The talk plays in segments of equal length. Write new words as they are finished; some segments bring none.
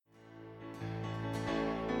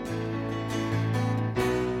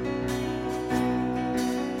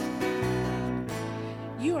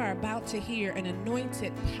to hear an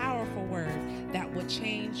anointed, powerful word that will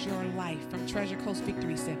change your life from Treasure Coast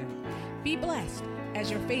Victory Center. Be blessed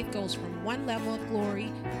as your faith goes from one level of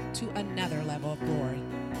glory to another level of glory.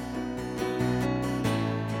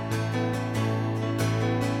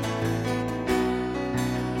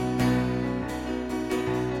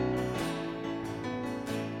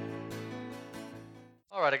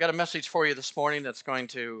 All right, I got a message for you this morning that's going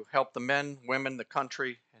to help the men, women, the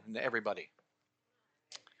country, and everybody.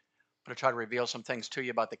 I'm going to try to reveal some things to you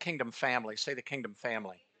about the kingdom family. Say the kingdom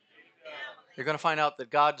family. You're going to find out that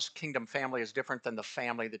God's kingdom family is different than the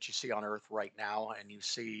family that you see on earth right now, and you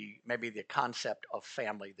see maybe the concept of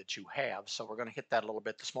family that you have. So we're going to hit that a little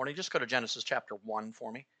bit this morning. Just go to Genesis chapter 1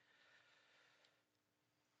 for me.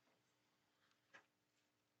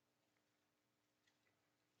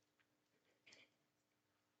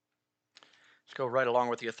 Let's go right along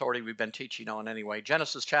with the authority we've been teaching on anyway.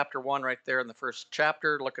 Genesis chapter 1 right there in the first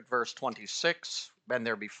chapter. Look at verse 26. Been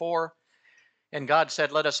there before. And God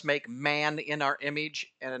said, let us make man in our image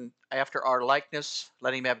and after our likeness.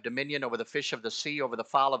 Let him have dominion over the fish of the sea, over the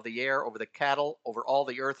fowl of the air, over the cattle, over all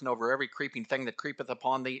the earth, and over every creeping thing that creepeth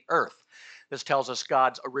upon the earth. This tells us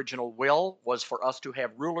God's original will was for us to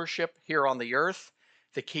have rulership here on the earth.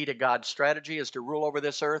 The key to God's strategy is to rule over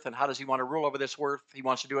this earth. And how does he want to rule over this earth? He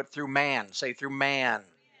wants to do it through man. Say through man.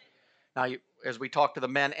 Now, as we talk to the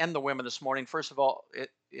men and the women this morning, first of all,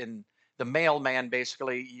 in the male man,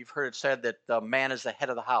 basically, you've heard it said that the man is the head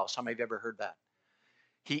of the house. How many of you ever heard that?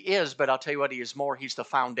 He is, but I'll tell you what, he is more. He's the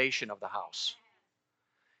foundation of the house.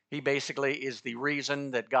 He basically is the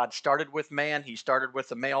reason that God started with man. He started with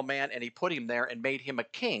the male man, and he put him there and made him a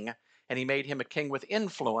king, and he made him a king with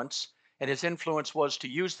influence. And his influence was to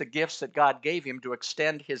use the gifts that God gave him to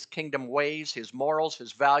extend his kingdom ways, his morals,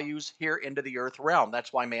 his values here into the earth realm.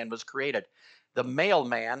 That's why man was created. The male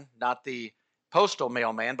man, not the postal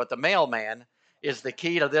mailman, but the male man is the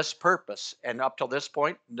key to this purpose. And up till this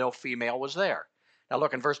point, no female was there. Now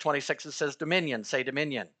look in verse 26, it says dominion. Say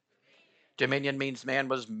dominion. Dominion means man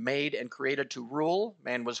was made and created to rule.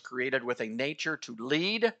 Man was created with a nature to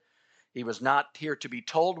lead. He was not here to be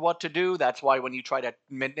told what to do. That's why when you try to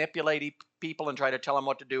manipulate people and try to tell them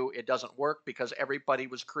what to do, it doesn't work, because everybody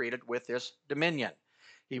was created with this dominion.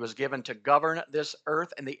 He was given to govern this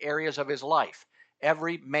earth and the areas of his life.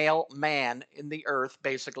 Every male man in the earth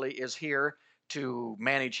basically is here to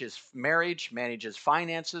manage his marriage, manage his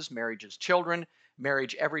finances, manage his children,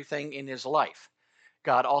 manage everything in his life.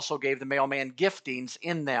 God also gave the male man giftings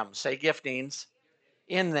in them. Say giftings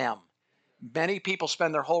in them. Many people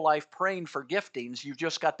spend their whole life praying for giftings. You've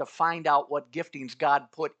just got to find out what giftings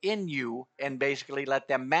God put in you and basically let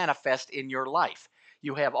them manifest in your life.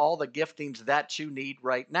 You have all the giftings that you need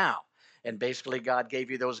right now. And basically God gave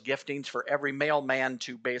you those giftings for every male man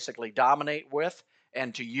to basically dominate with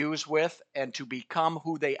and to use with and to become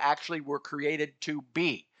who they actually were created to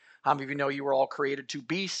be. How many of you know you were all created to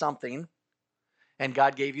be something? And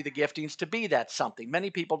God gave you the giftings to be that something.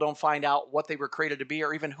 Many people don't find out what they were created to be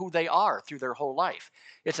or even who they are through their whole life.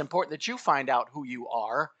 It's important that you find out who you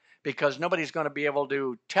are, because nobody's going to be able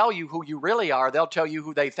to tell you who you really are. They'll tell you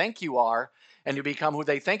who they think you are, and you become who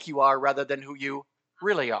they think you are rather than who you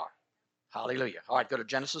really are. Hallelujah. All right, go to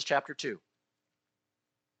Genesis chapter 2.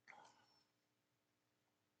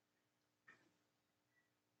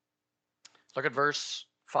 Look at verse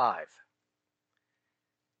 5.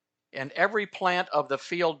 And every plant of the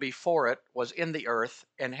field before it was in the earth,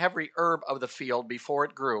 and every herb of the field before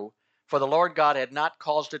it grew. For the Lord God had not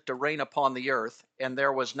caused it to rain upon the earth, and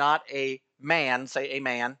there was not a man, say a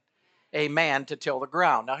man to till the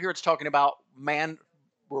ground. Now here it's talking about man.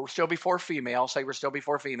 We're still before female. Say we're still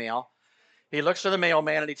before female. He looks to the male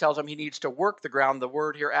man and he tells him he needs to work the ground. The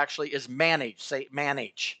word here actually is manage. Say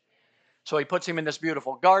manage. So he puts him in this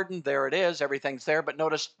beautiful garden. There it is. Everything's there. But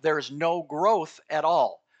notice there's no growth at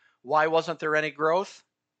all. Why wasn't there any growth?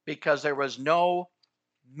 Because there was no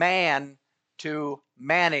man to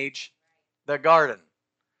manage the garden.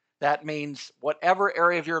 That means whatever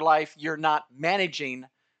area of your life you're not managing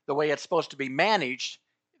the way it's supposed to be managed,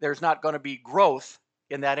 there's not going to be growth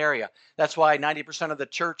in that area. That's why 90% of the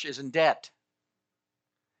church is in debt,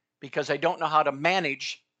 because they don't know how to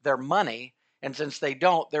manage their money. And since they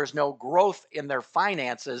don't, there's no growth in their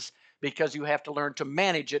finances, because you have to learn to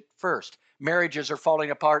manage it first. Marriages are falling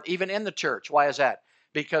apart even in the church. Why is that?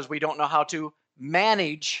 Because we don't know how to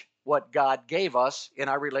manage what God gave us in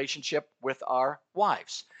our relationship with our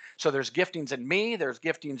wives. So there's giftings in me, there's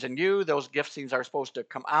giftings in you. Those giftings are supposed to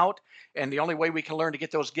come out. And the only way we can learn to get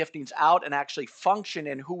those giftings out and actually function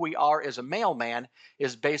in who we are as a male man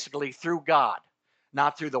is basically through God.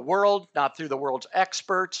 Not through the world, not through the world's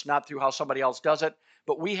experts, not through how somebody else does it,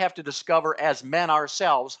 but we have to discover as men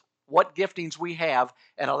ourselves what giftings we have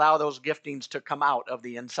and allow those giftings to come out of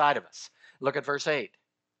the inside of us. Look at verse 8.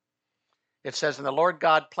 It says, "And the Lord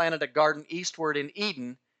God planted a garden eastward in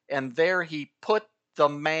Eden, and there he put the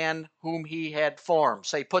man whom he had formed."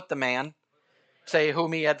 Say, put the man. Say,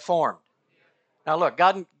 whom he had formed. Now look,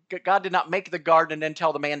 God did not make the garden and then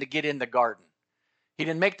tell the man to get in the garden. He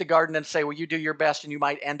didn't make the garden and say, well, you do your best and you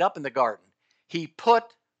might end up in the garden. He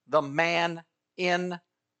put the man in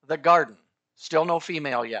the garden. Still no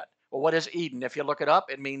female yet. Well, what is Eden? If you look it up,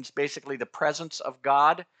 it means basically the presence of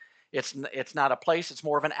God. It's not a place, it's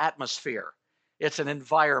more of an atmosphere. It's an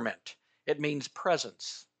environment. It means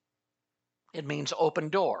presence. It means open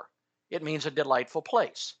door. It means a delightful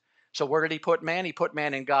place. So where did he put man? He put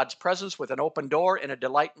man in God's presence with an open door and a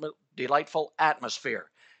delightful atmosphere.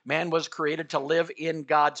 Man was created to live in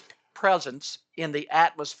God's presence, in the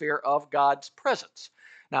atmosphere of God's presence.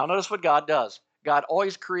 Now notice what God does. God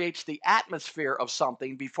always creates the atmosphere of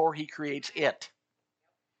something before he creates it.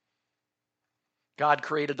 God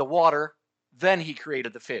created the water, then he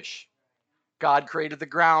created the fish. God created the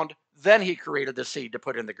ground, then he created the seed to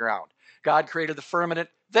put in the ground. God created the firmament,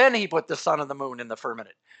 then he put the sun and the moon in the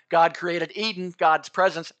firmament. God created Eden, God's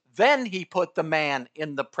presence, then he put the man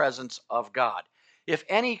in the presence of God. If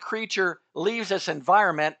any creature leaves this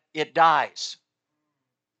environment, it dies.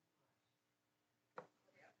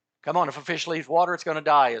 Come on, if a fish leaves water, it's going to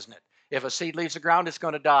die, isn't it? If a seed leaves the ground, it's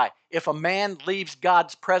going to die. If a man leaves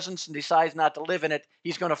God's presence and decides not to live in it,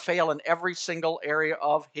 he's going to fail in every single area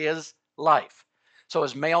of his life. So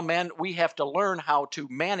as male men, we have to learn how to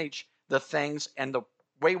manage the things, and the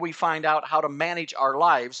way we find out how to manage our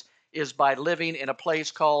lives is by living in a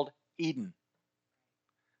place called Eden,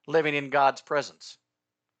 living in God's presence.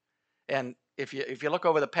 And if you look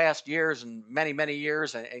over the past years and many, many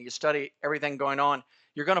years, and you study everything going on,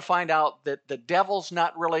 you're going to find out that the devil's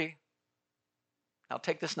not really, I'll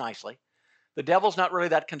take this nicely, the devil's not really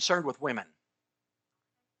that concerned with women.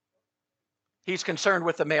 He's concerned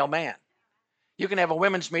with the male man. You can have a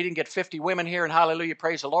women's meeting, get 50 women here, and hallelujah,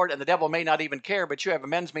 praise the Lord, and the devil may not even care, but you have a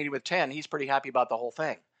men's meeting with 10, he's pretty happy about the whole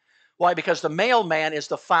thing. Why? Because the male man is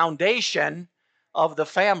the foundation of the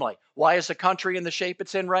family. Why is the country in the shape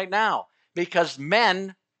it's in right now? Because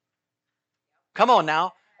men, come on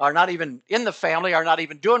now, are not even in the family, are not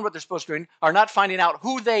even doing what they're supposed to do, are not finding out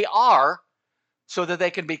who they are so that they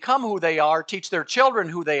can become who they are, teach their children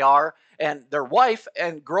who they are, and their wife,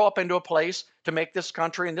 and grow up into a place to make this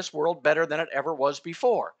country and this world better than it ever was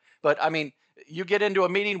before. But I mean, you get into a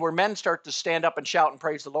meeting where men start to stand up and shout and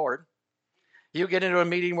praise the Lord. You get into a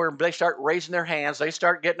meeting where they start raising their hands, they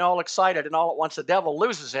start getting all excited, and all at once the devil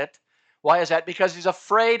loses it. Why is that? Because he's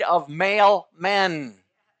afraid of male men.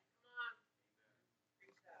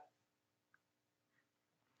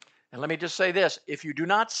 And let me just say this, if you do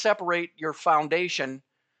not separate your foundation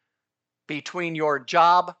between your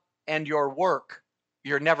job and your work,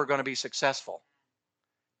 you're never going to be successful.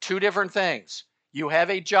 Two different things. You have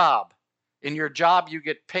a job. In your job, you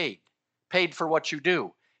get paid for what you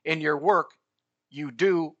do. In your work, you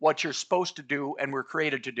do what you're supposed to do and were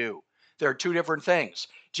created to do. There are two different things.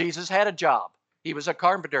 Jesus had a job. He was a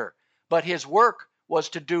carpenter. But his work was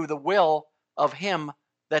to do the will of him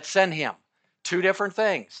that sent him. Two different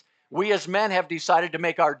things. We as men have decided to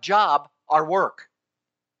make our job our work.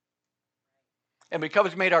 And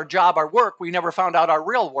because we made our job our work, we never found out our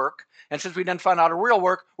real work. And since we didn't find out our real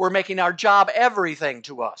work, we're making our job everything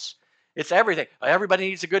to us. It's everything. Everybody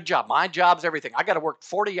needs a good job. My job's everything. I got to work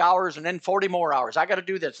 40 hours and then 40 more hours. I got to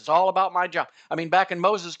do this. It's all about my job. I mean, back in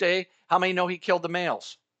Moses' day, how many know he killed the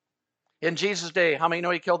males? In Jesus' day, how many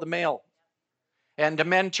know he killed the male? And to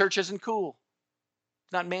men, church isn't cool.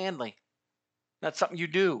 It's not manly. That's something you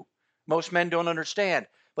do. Most men don't understand.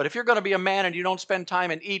 But if you're going to be a man and you don't spend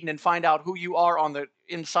time in Eden and find out who you are on the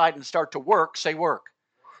inside and start to work, say work.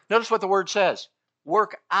 Notice what the word says.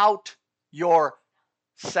 Work out your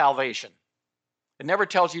salvation. It never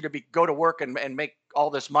tells you to go to work and make all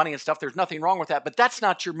this money and stuff. There's nothing wrong with that. But that's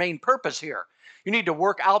not your main purpose here. You need to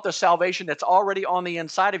work out the salvation that's already on the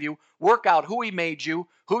inside of you. Work out who he made you,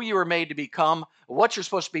 who you were made to become, what you're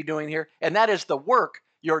supposed to be doing here. And that is the work.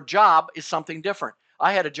 Your job is something different.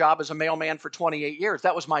 I had a job as a mailman for 28 years.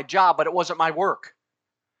 That was my job, but it wasn't my work.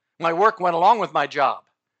 My work went along with my job.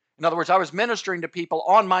 In other words, I was ministering to people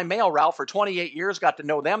on my mail route for 28 years, got to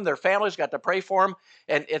know them, their families, got to pray for them.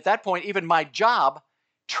 And at that point, even my job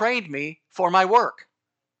trained me for my work.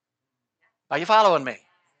 Are you following me?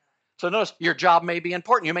 So notice, your job may be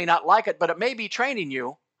important. You may not like it, but it may be training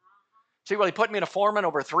you. See, well, he put me in a foreman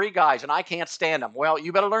over 3 guys, and I can't stand them. Well,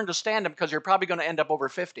 you better learn to stand them because you're probably going to end up over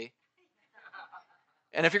 50.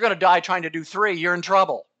 And if you're going to die trying to do 3, you're in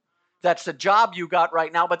trouble. That's the job you got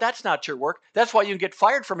right now, but that's not your work. That's why you can get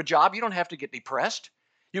fired from a job. You don't have to get depressed.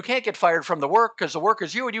 You can't get fired from the work because the work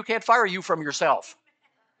is you, and you can't fire you from yourself.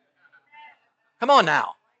 Come on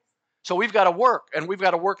now. So we've got to work, and we've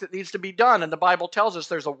got a work that needs to be done. And the Bible tells us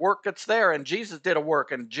there's a work that's there, and Jesus did a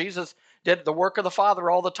work, and Jesus did the work of the Father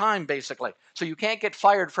all the time, basically. So you can't get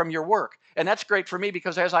fired from your work. And that's great for me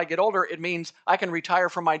because as I get older, it means I can retire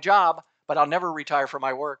from my job, but I'll never retire from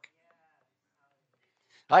my work.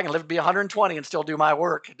 I can live to be 120 and still do my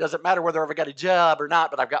work. It doesn't matter whether I've got a job or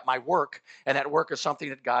not, but I've got my work, and that work is something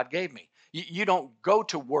that God gave me. You don't go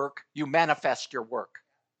to work, you manifest your work.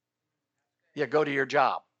 You go to your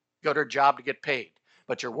job. Go to a job to get paid.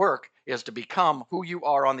 But your work is to become who you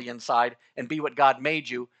are on the inside and be what God made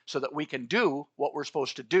you so that we can do what we're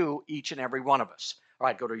supposed to do, each and every one of us. All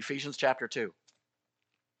right, go to Ephesians chapter 2.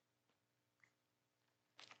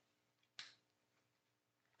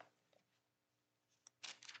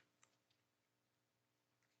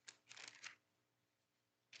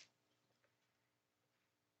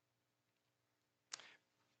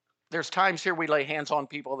 There's times here we lay hands on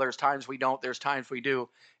people. There's times we don't. There's times we do.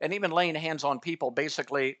 And even laying hands on people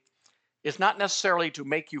basically is not necessarily to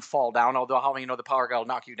make you fall down, although how many know the power of God will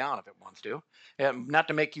knock you down if it wants to. Not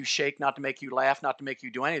to make you shake, not to make you laugh, not to make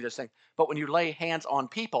you do any of this thing. But when you lay hands on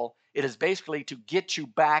people, it is basically to get you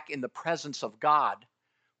back in the presence of God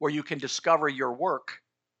where you can discover your work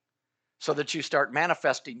so that you start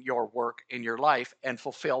manifesting your work in your life and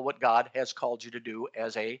fulfill what God has called you to do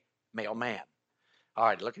as a male man. All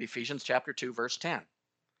right, look at Ephesians chapter 2, verse 10.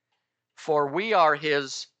 For we are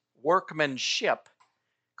his workmanship,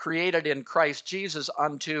 created in Christ Jesus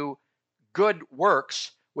unto good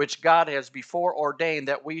works, which God has before ordained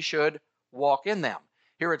that we should walk in them.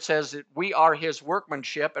 Here it says that we are his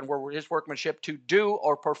workmanship, and we're his workmanship to do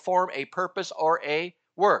or perform a purpose or a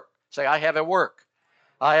work. Say, I have a work.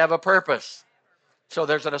 I have a purpose. So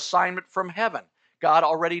there's an assignment from heaven. God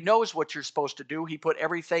already knows what you're supposed to do. He put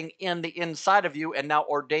everything in the inside of you and now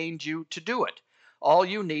ordained you to do it. All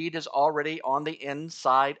you need is already on the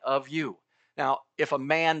inside of you. Now, if a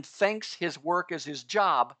man thinks his work is his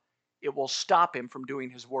job, it will stop him from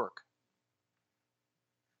doing his work.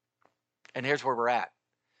 And here's where we're at.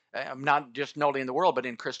 I'm not just noting in the world, but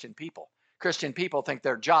in Christian people. Christian people think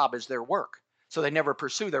their job is their work. So they never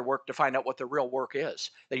pursue their work to find out what their real work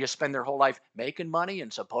is. They just spend their whole life making money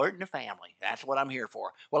and supporting the family. That's what I'm here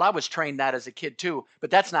for. Well, I was trained that as a kid too, but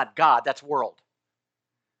that's not God, that's world.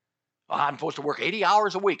 I'm supposed to work 80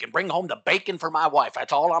 hours a week and bring home the bacon for my wife.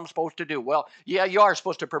 That's all I'm supposed to do. Well, yeah, you are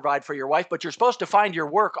supposed to provide for your wife, but you're supposed to find your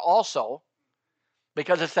work also,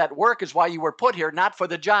 because it's that work is why you were put here, not for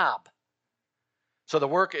the job. So the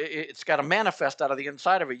work, it's got to manifest out of the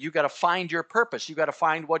inside of it. You got to find your purpose. You got to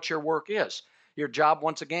find what your work is. Your job,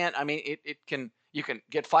 once again, I mean, you can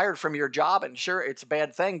get fired from your job, and sure, it's a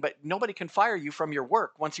bad thing, but nobody can fire you from your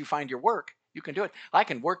work. Once you find your work, you can do it. I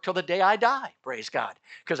can work till the day I die, praise God,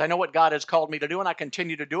 because I know what God has called me to do, and I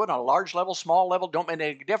continue to do it on a large level, small level, don't make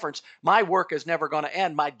any difference. My work is never going to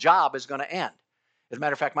end. My job is going to end. As a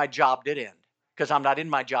matter of fact, my job did end, because I'm not in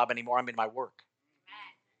my job anymore. I'm in my work.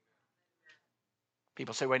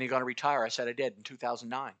 People say, when are you going to retire? I said I did in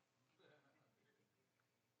 2009.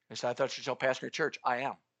 They said, I thought you're still pastoring a church. I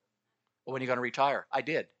am. Well, when are you going to retire? I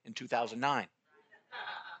did in 2009.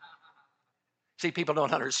 See, people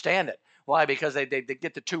don't understand it. Why? Because they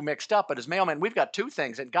get the two mixed up. But as mailmen, we've got two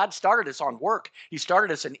things. And God started us on work. He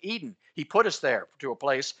started us in Eden. He put us there to a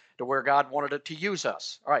place to where God wanted it to use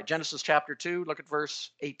us. All right, Genesis chapter 2, look at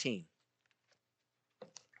verse 18.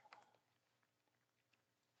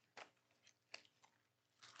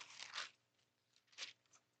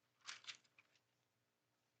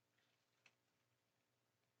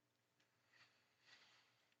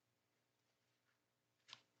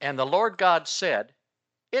 And the Lord God said,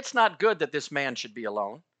 it's not good that this man should be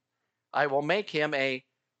alone. I will make him a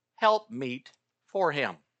helpmeet for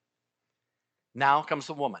him. Now comes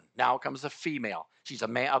the woman. Now comes the female. She's a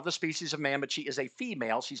man of the species of man, but she is a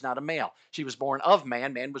female. She's not a male. She was born of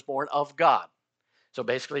man. Man was born of God. So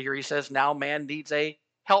basically here he says, now man needs a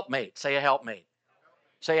helpmate. Say a helpmate.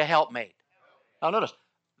 Say a helpmate. Now notice,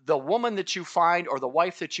 the woman that you find or the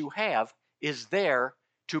wife that you have is there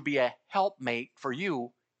to be a helpmate for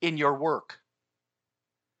you in your work.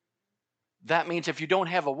 That means if you don't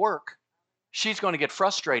have a work, she's going to get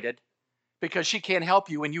frustrated because she can't help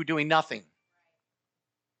you and you doing nothing.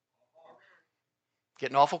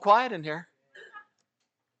 Getting awful quiet in here.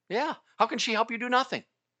 Yeah. How can she help you do nothing?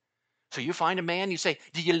 So you find a man, you say,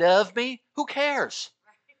 do you love me? Who cares?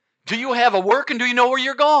 Do you have a work and do you know where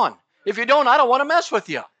you're going? If you don't, I don't want to mess with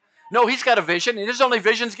you. No, he's got a vision, and his only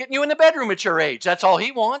vision is getting you in the bedroom at your age. That's all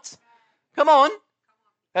he wants. Come on.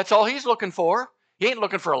 That's all he's looking for. He ain't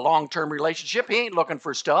looking for a long-term relationship. He ain't looking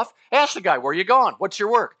for stuff. Ask the guy, where you going? What's your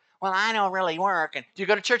work? Well, I don't really work. And do you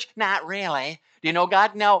go to church? Not really. Do you know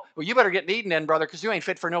God? No. Well, you better get eating then, brother, because you ain't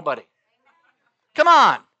fit for nobody. Come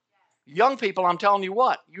on. Young people, I'm telling you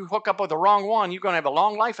what, you hook up with the wrong one, you're going to have a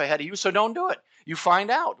long life ahead of you, so don't do it. You find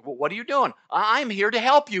out, well, what are you doing? I'm here to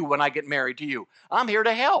help you when I get married to you. I'm here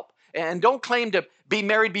to help. And don't claim to be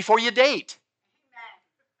married before you date.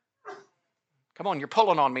 Come on, you're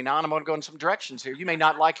pulling on me now, and I'm going to go in some directions here you may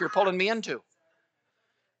not like you're pulling me into.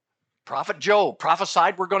 Prophet Joe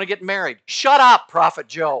prophesied we're going to get married. Shut up, Prophet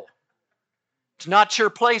Joe. It's not your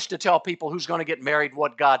place to tell people who's going to get married,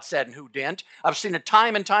 what God said and who didn't. I've seen it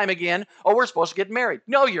time and time again. Oh, we're supposed to get married.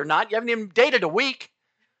 No, you're not. You haven't even dated a week.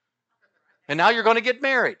 And now you're going to get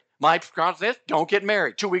married. My conscience, don't get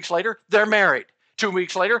married. 2 weeks later, they're married. 2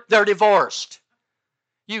 weeks later, they're divorced.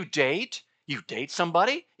 You date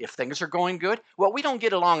somebody if things are going good. Well, we don't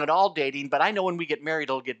get along at all dating, but I know when we get married,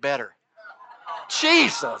 it'll get better.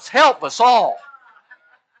 Jesus, help us all.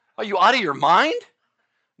 Are you out of your mind?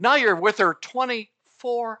 Now you're with her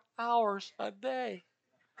 24 hours a day.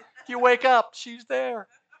 You wake up, she's there.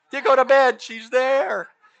 You go to bed, she's there.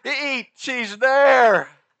 You eat, she's there.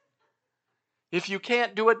 If you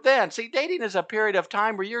can't do it then. See, dating is a period of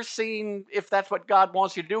time where you're seeing if that's what God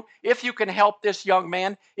wants you to do. If you can help this young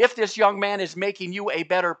man. If this young man is making you a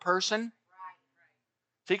better person.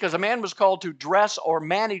 See, because a man was called to dress or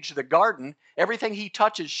manage the garden. Everything he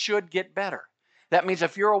touches should get better. That means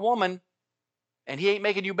if you're a woman and he ain't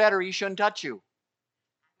making you better, he shouldn't touch you.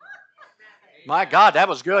 My God, that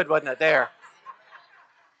was good, wasn't it, there?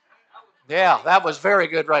 Yeah, that was very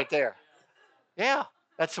good right there. Yeah,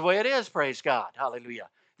 that's the way it is, praise God. Hallelujah.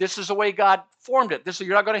 This is the way God formed it. You're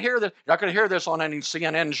not going to hear this. You're not going to hear this on any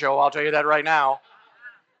CNN show, I'll tell you that right now.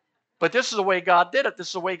 But this is the way God did it. This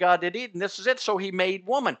is the way God did Eden. This is it. So he made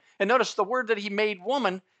woman. And notice the word that he made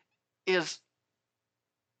woman is...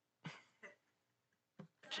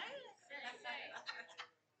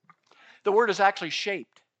 The word is actually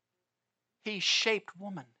shaped. He shaped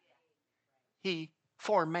woman. He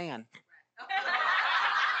formed man.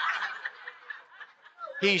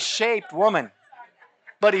 He shaped woman,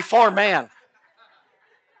 but he formed man.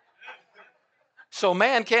 So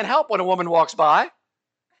man can't help when a woman walks by.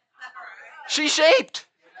 She's shaped.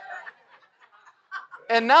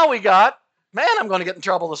 And now we got, man, I'm going to get in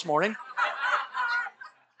trouble this morning.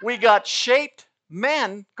 We got shaped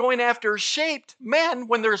men going after shaped men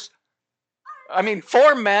when there's,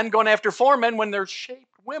 formed men going after formed men when there's shaped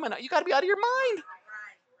women. You got to be out of your mind.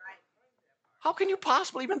 How can you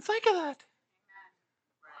possibly even think of that?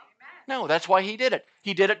 No, that's why he did it.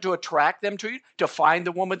 He did it to attract them to you, to find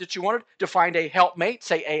the woman that you wanted, to find a helpmate.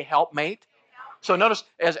 Say a helpmate. So notice,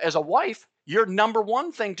 as a wife, your number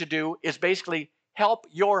one thing to do is basically help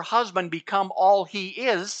your husband become all he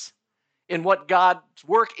is in what God's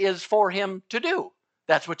work is for him to do.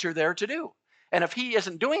 That's what you're there to do. And if he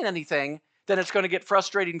isn't doing anything, then it's going to get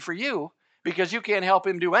frustrating for you because you can't help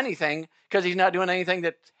him do anything because he's not doing anything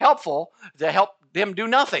that's helpful to help him do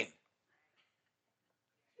nothing.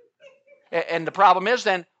 And the problem is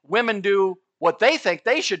then women do what they think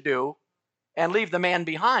they should do and leave the man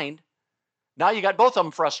behind. Now you got both of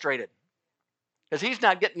them frustrated because he's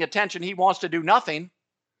not getting the attention. He wants to do nothing.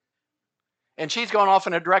 And she's going off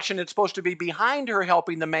in a direction that's supposed to be behind her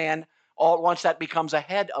helping the man. All at once that becomes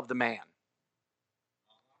ahead of the man.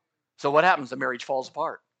 So what happens? The marriage falls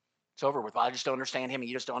apart. It's over with. Well, I just don't understand him.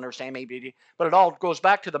 He just don't understand me. But it all goes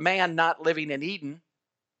back to the man not living in Eden,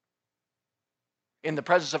 in the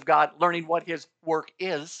presence of God, learning what his work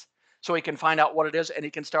is so he can find out what it is and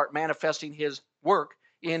he can start manifesting his work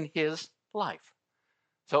in his life.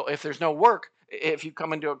 So if there's no work, if you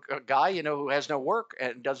come into a guy, who has no work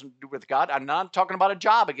and doesn't do with God, I'm not talking about a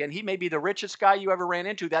job again. He may be the richest guy you ever ran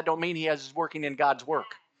into. That don't mean he is working in God's work.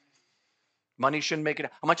 Money shouldn't make it.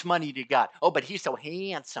 How much money do you got? Oh, but he's so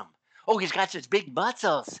handsome. Oh, he's got such big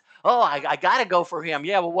muscles. Oh, I got to go for him.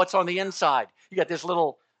 Yeah, well, what's on the inside? You got this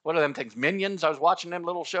little, what are them things, minions? I was watching them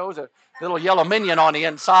little shows, a little yellow minion on the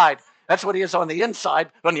inside. That's what he is on the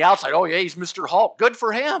inside. On the outside, oh, yeah, he's Mr. Hulk. Good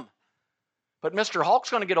for him. But Mr.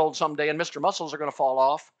 Hulk's going to get old someday, and Mr. Muscles are going to fall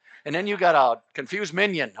off. And then you got a confused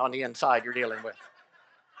minion on the inside you're dealing with.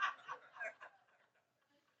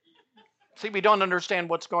 See, we don't understand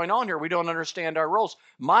what's going on here. We don't understand our roles.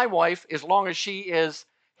 My wife, as long as she is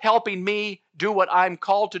helping me do what I'm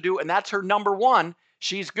called to do, and that's her number one,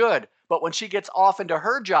 she's good. But when she gets off into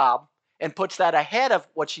her job and puts that ahead of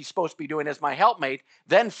what she's supposed to be doing as my helpmate,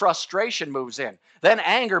 then frustration moves in. Then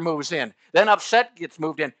anger moves in. Then upset gets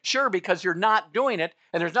moved in. Sure, because you're not doing it,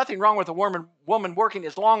 and there's nothing wrong with a woman working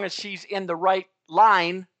as long as she's in the right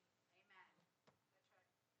line.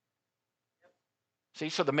 See,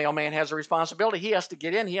 so the mailman has a responsibility. He has to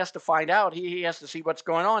get in. He has to find out. He has to see what's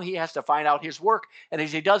going on. He has to find out his work. And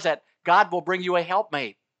as he does that, God will bring you a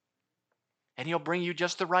helpmate. And he'll bring you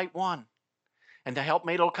just the right one. And the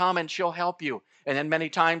helpmate will come and she'll help you. And then many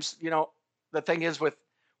times, the thing is with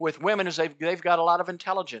women is they've got a lot of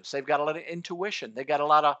intelligence. They've got a lot of intuition. They've got a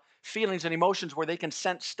lot of feelings and emotions where they can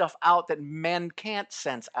sense stuff out that men can't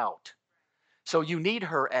sense out. So you need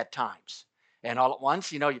her at times. And all at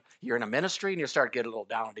once, you're in a ministry and you start getting a little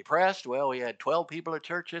down and depressed. Well, we had 12 people at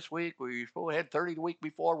church this week. We had 30 the week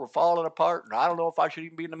before. We're falling apart. And I don't know if I should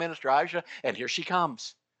even be in the ministry. And here she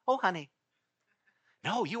comes. Oh, honey.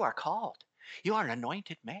 No, you are called. You are an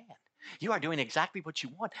anointed man. You are doing exactly what you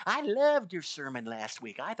want. I loved your sermon last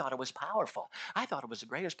week. I thought it was powerful. I thought it was the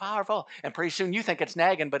greatest powerful. And pretty soon you think it's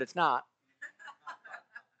nagging, but it's not.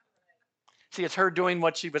 See, it's her doing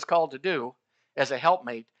what she was called to do as a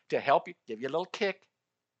helpmate to help you, give you a little kick,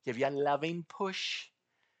 give you a loving push,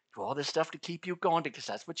 do all this stuff to keep you going because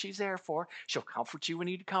that's what she's there for. She'll comfort you when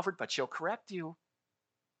you need comfort, but she'll correct you.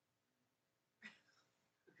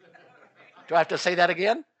 Do I have to say that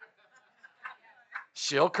again?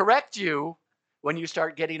 She'll correct you when you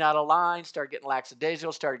start getting out of line, start getting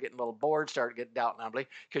lackadaisical, start getting a little bored, start getting doubt and unbelief,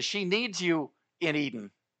 because she needs you in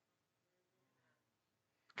Eden.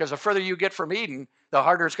 Because the further you get from Eden, the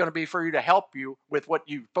harder it's going to be for you to help you with what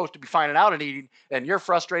you're supposed to be finding out in Eden. And you're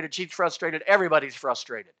frustrated, she's frustrated, everybody's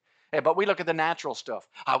frustrated. Hey, but we look at the natural stuff.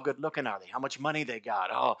 How good looking are they? How much money they got?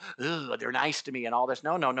 Oh, they're nice to me and all this.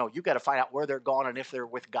 No. You got to find out where they're going and if they're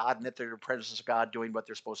with God and if they're in the presence of God doing what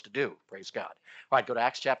they're supposed to do. Praise God. All right, go to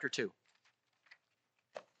Acts chapter 2.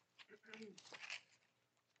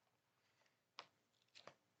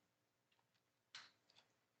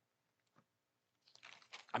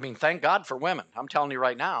 I mean, thank God for women. I'm telling you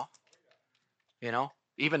right now,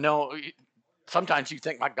 even though sometimes you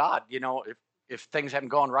think, my God, if things haven't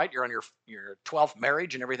gone right, you're on your 12th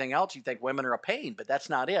marriage and everything else, you think women are a pain, but that's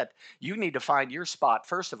not it. You need to find your spot,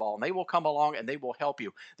 first of all, and they will come along and they will help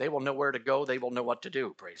you. They will know where to go. They will know what to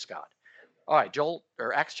do. Praise God. All right,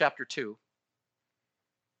 Acts chapter 2.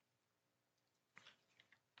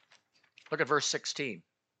 Look at verse 16.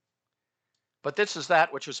 But this is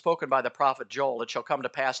that which was spoken by the prophet Joel. It shall come to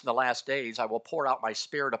pass in the last days, I will pour out my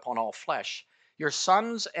spirit upon all flesh. Your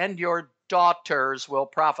sons and your daughters will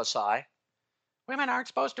prophesy. Women aren't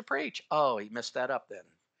supposed to preach. Oh, he messed that up then.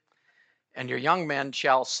 And your young men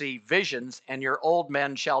shall see visions, and your old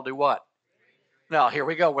men shall do what? Now, here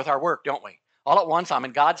we go with our work, don't we? All at once, I'm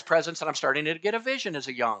in God's presence, and I'm starting to get a vision as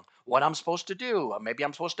a young. What I'm supposed to do. Maybe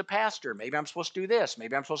I'm supposed to pastor. Maybe I'm supposed to do this.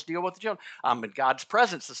 Maybe I'm supposed to deal with the children. I'm in God's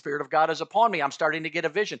presence. The Spirit of God is upon me. I'm starting to get a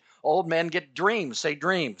vision. Old men get dreams. Say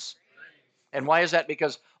dreams. And why is that?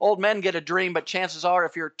 Because old men get a dream, but chances are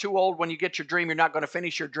if you're too old when you get your dream, you're not going to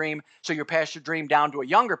finish your dream. So you pass your dream down to a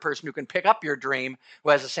younger person who can pick up your dream,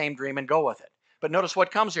 who has the same dream and go with it. But notice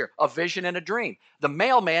what comes here, a vision and a dream. The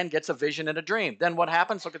mailman gets a vision and a dream. Then what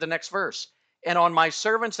happens? Look at the next verse. And on my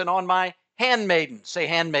servants and on my handmaidens. Say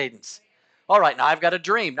handmaidens. All right, now I've got a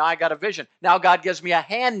dream. Now I got a vision. Now God gives me a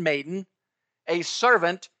handmaiden, a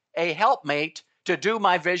servant, a helpmate to do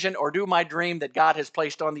my vision or do my dream that God has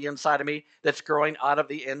placed on the inside of me that's growing out of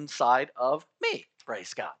the inside of me.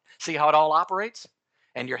 Praise God. See how it all operates?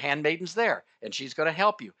 And your handmaiden's there, and she's going to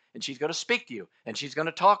help you, and she's going to speak to you, and she's going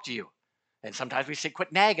to talk to you. And sometimes we say,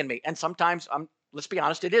 quit nagging me. And sometimes, let's be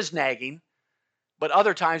honest, it is nagging. But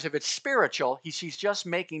other times, if it's spiritual, she's just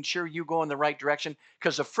making sure you go in the right direction,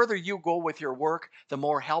 because the further you go with your work, the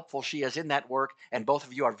more helpful she is in that work, and both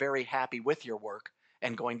of you are very happy with your work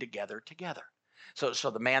and going together. So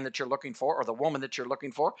the man that you're looking for or the woman that you're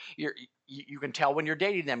looking for, you can tell when you're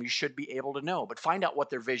dating them. You should be able to know. But find out what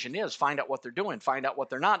their vision is. Find out what they're doing. Find out what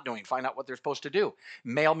they're not doing. Find out what they're supposed to do.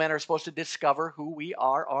 Male men are supposed to discover who we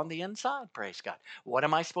are on the inside. Praise God. What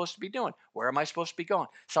am I supposed to be doing? Where am I supposed to be going?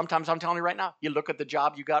 Sometimes I'm telling you right now, you look at the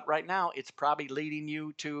job you got right now, it's probably leading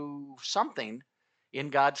you to something in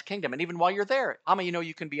God's kingdom. And even while you're there, how many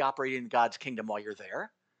you can be operating in God's kingdom while you're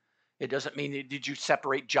there? It doesn't mean did you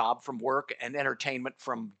separate job from work and entertainment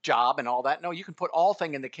from job and all that. No, you can put all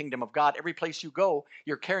things in the kingdom of God. Every place you go,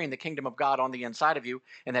 you're carrying the kingdom of God on the inside of you,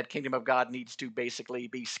 and that kingdom of God needs to basically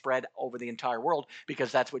be spread over the entire world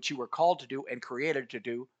because that's what you were called to do and created to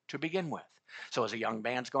do to begin with. So as a young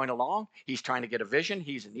man's going along, he's trying to get a vision.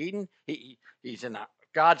 He's in Eden. He's in a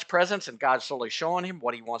God's presence, and God's slowly showing him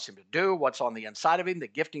what he wants him to do, what's on the inside of him, the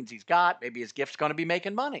giftings he's got. Maybe his gift's going to be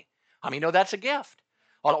making money. How many know that's a gift?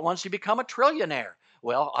 All at once you become a trillionaire.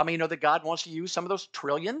 Well, how many know that God wants to use some of those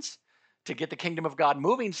trillions to get the kingdom of God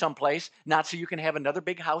moving someplace, not so you can have another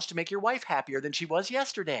big house to make your wife happier than she was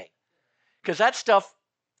yesterday? Because that stuff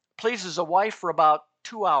pleases a wife for about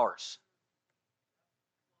 2 hours.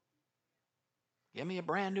 Give me a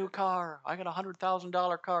brand new car. I got a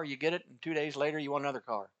 $100,000 car. You get it, and 2 days later, you want another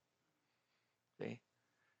car. See?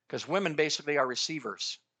 Because women basically are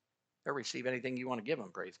receivers. They'll receive anything you want to give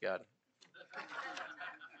them, praise God.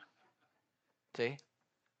 See?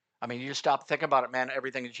 I mean, you just stop and think about it, man,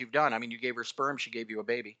 everything that you've done. I mean, you gave her sperm, she gave you a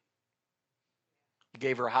baby. You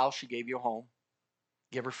gave her a house, she gave you a home.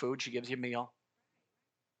 Give her food, she gives you a meal.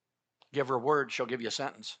 Give her a word, she'll give you a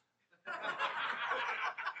sentence.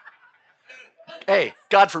 Hey,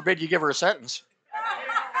 God forbid you give her a sentence.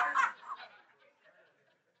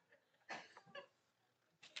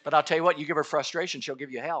 But I'll tell you what, you give her frustration, she'll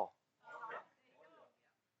give you hell.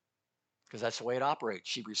 Because that's the way it operates.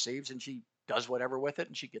 She receives and she does whatever with it,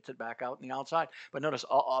 and she gets it back out in the outside. But notice,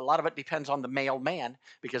 a lot of it depends on the male man,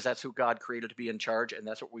 because that's who God created to be in charge, and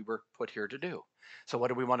that's what we were put here to do. So what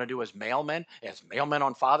do we want to do as male men? As male men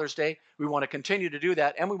on Father's Day, we want to continue to do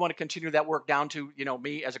that, and we want to continue that work down to,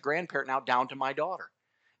 me as a grandparent now, down to my daughter.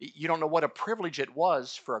 You don't know what a privilege it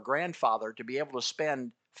was for a grandfather to be able to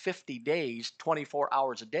spend 50 days, 24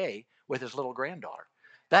 hours a day with his little granddaughter.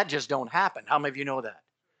 That just don't happen. How many of you know that?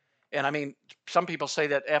 And I mean, some people say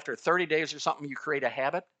that after 30 days or something, you create a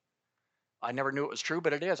habit. I never knew it was true,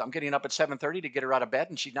 but it is. I'm getting up at 7:30 to get her out of bed,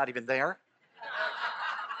 and she's not even there.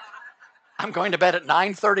 I'm going to bed at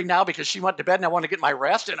 9:30 now because she went to bed, and I want to get my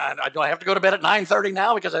rest, and I have to go to bed at 9:30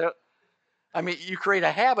 now because I mean, you create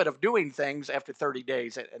a habit of doing things after 30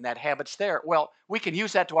 days, and that habit's there. Well, we can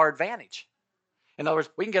use that to our advantage. In other words,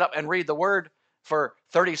 we can get up and read the Word for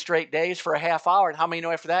 30 straight days for a half hour, and how many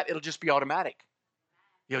know after that, it'll just be automatic.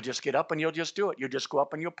 You'll just get up and you'll just do it. You'll just go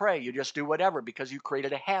up and you'll pray. You just do whatever because you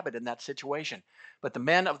created a habit in that situation. But the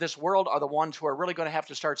men of this world are the ones who are really going to have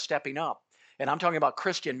to start stepping up. And I'm talking about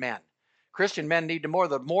Christian men. Christian men need to more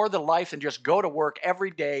the life than just go to work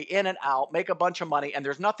every day, in and out, make a bunch of money. And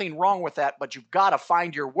there's nothing wrong with that, but you've got to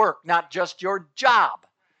find your work, not just your job.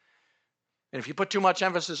 And if you put too much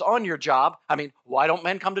emphasis on your job, I mean, why don't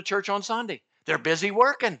men come to church on Sunday? They're busy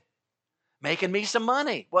working, making me some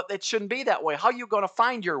money. Well, it shouldn't be that way. How are you going to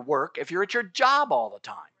find your work if you're at your job all the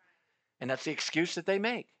time? And that's the excuse that they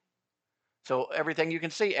make. So everything you can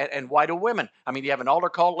see. And why do women? I mean, you have an altar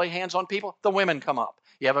call, lay hands on people, the women come up.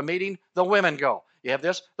 You have a meeting, the women go. You have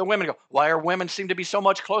this, the women go. Why are women seem to be so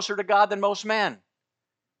much closer to God than most men?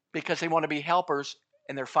 Because they want to be helpers,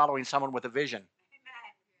 and they're following someone with a vision.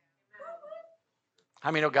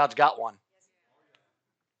 How many know God's got one?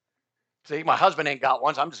 See, my husband ain't got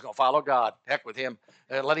one, so I'm just going to follow God. Heck with him.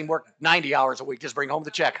 Let him work 90 hours a week. Just bring home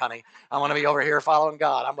the check, honey. I want to be over here following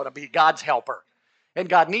God. I'm going to be God's helper. And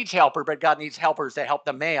God needs helper, but God needs helpers to help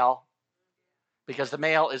the male, because the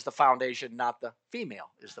male is the foundation, not the female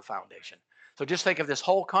is the foundation. So just think if this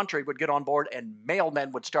whole country would get on board and male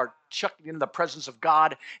men would start chucking into the presence of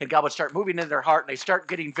God, and God would start moving in their heart, and they start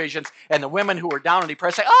getting visions, and the women who are down and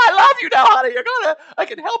depressed say, "Oh, I love you now, honey. I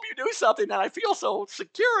can help you do something, and I feel so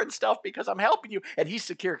secure and stuff because I'm helping you." And he's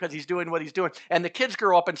secure because he's doing what he's doing. And the kids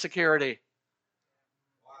grow up in security.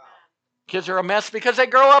 Wow. Kids are a mess because they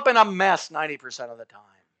grow up in a mess 90% of the time.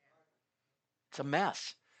 It's a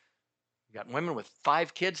mess. You got women with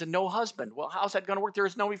 5 kids and no husband. Well, how's that going to work?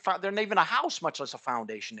 There's not even a house, much less a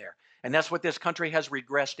foundation there. And that's what this country has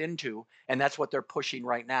regressed into, and that's what they're pushing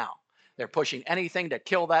right now. They're pushing anything to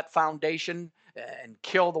kill that foundation and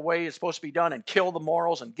kill the way it's supposed to be done and kill the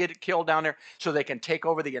morals and get it killed down there so they can take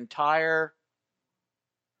over the entire.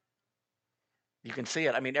 You can see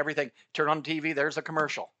it. I mean, everything. Turn on TV, there's a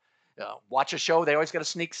commercial. Watch a show, they always got to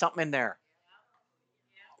sneak something in there.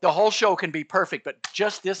 The whole show can be perfect, but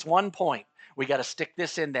just this one point, we got to stick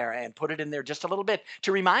this in there and put it in there just a little bit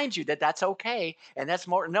to remind you that that's okay, and that's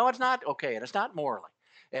more. No, it's not okay, and it's not morally.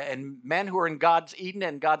 And men who are in God's Eden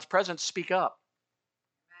and God's presence speak up.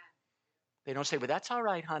 They don't say, "Well, that's all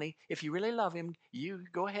right, honey. If you really love him, you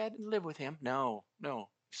go ahead and live with him." No. You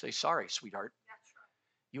say, "Sorry, sweetheart.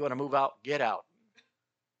 You want to move out? Get out."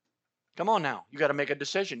 Come on now. You got to make a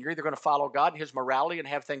decision. You're either going to follow God and his morality and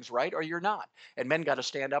have things right, or you're not. And men got to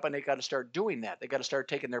stand up and they got to start doing that. They got to start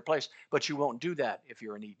taking their place. But you won't do that if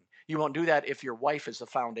you're in Eden. You won't do that if your wife is the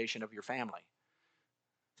foundation of your family.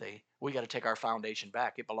 See, we got to take our foundation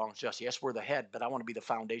back. It belongs to us. Yes, we're the head, but I want to be the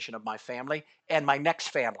foundation of my family and my next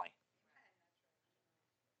family.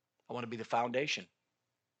 I want to be the foundation.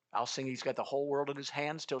 I'll sing He's got the whole world in His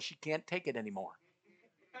hands till she can't take it anymore.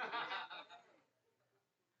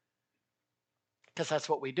 Because that's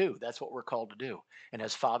what we do. That's what we're called to do. And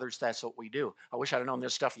as fathers, that's what we do. I wish I'd have known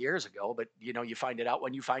this stuff years ago, but you find it out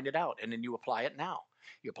when you find it out, and then you apply it now.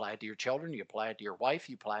 You apply it to your children, you apply it to your wife,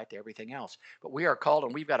 you apply it to everything else. But we are called,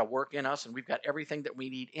 and we've got to work in us, and we've got everything that we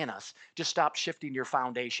need in us. Just stop shifting your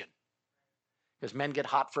foundation. Because men get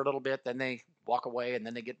hot for a little bit, then they walk away, and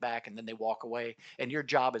then they get back, and then they walk away. And your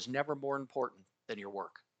job is never more important than your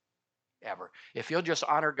work, ever. If you'll just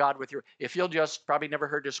honor God with if you'll just, probably never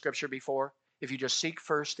heard this scripture before, if you just seek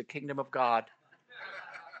first the kingdom of God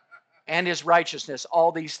and His righteousness,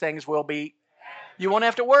 all these things will be, you won't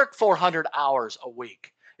have to work 400 hours a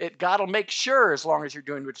week. God will make sure, as long as you're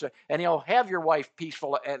doing what, and He'll have your wife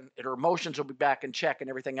peaceful, and her emotions will be back in check and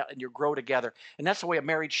everything, and you'll grow together. And that's the way a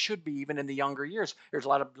marriage should be, even in the younger years. There's a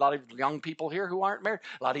lot of young people here who aren't married,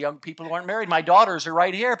 a lot of young people who aren't married. My daughters are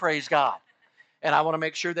right here, praise God. And I want to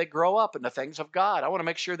make sure they grow up in the things of God. I want to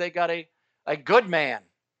make sure they got a good man,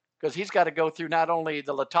 because he's got to go through not only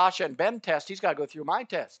the Latasha and Ben test, he's got to go through my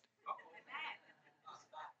test.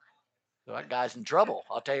 So that guy's in trouble,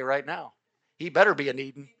 I'll tell you right now. He better be an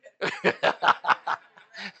Eden. If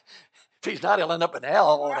he's not, he'll end up in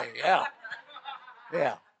hell, won't he? Yeah.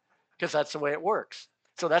 Yeah. Because that's the way it works.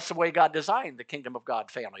 So that's the way God designed the kingdom of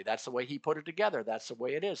God family. That's the way He put it together. That's the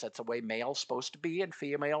way it is. That's the way male's supposed to be and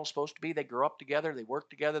female's supposed to be. They grow up together. They work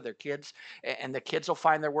together. They're kids. And the kids will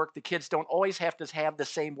find their work. The kids don't always have to have the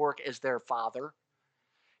same work as their father.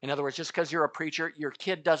 In other words, just because you're a preacher, your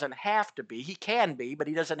kid doesn't have to be. He can be, but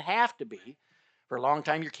he doesn't have to be. For a long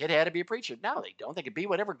time, your kid had to be a preacher. No, they don't. They could be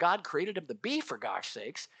whatever God created them to be, for gosh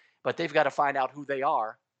sakes. But they've got to find out who they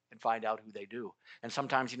are and find out who they do. And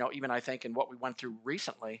sometimes, even I think in what we went through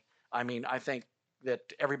recently, I think that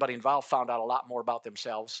everybody involved found out a lot more about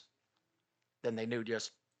themselves than they knew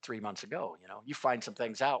just 3 months ago. You find some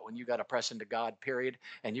things out when you got to press into God, period,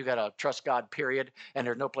 and you got to trust God, period, and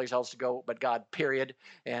there's no place else to go but God, period.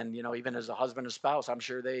 And even as a husband and spouse, I'm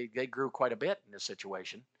sure they grew quite a bit in this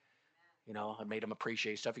situation. It made them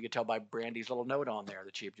appreciate stuff. You could tell by Brandy's little note on there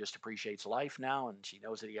that she just appreciates life now, and she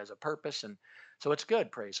knows that He has a purpose, and so it's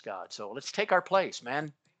good, praise God. So let's take our place,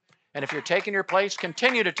 man. And if you're taking your place,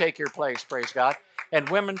 continue to take your place, praise God. And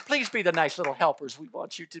women, please be the nice little helpers we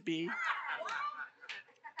want you to be.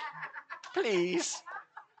 Please.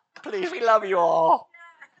 Please, we love you all.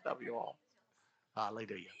 Love you all.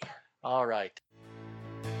 Hallelujah. All right.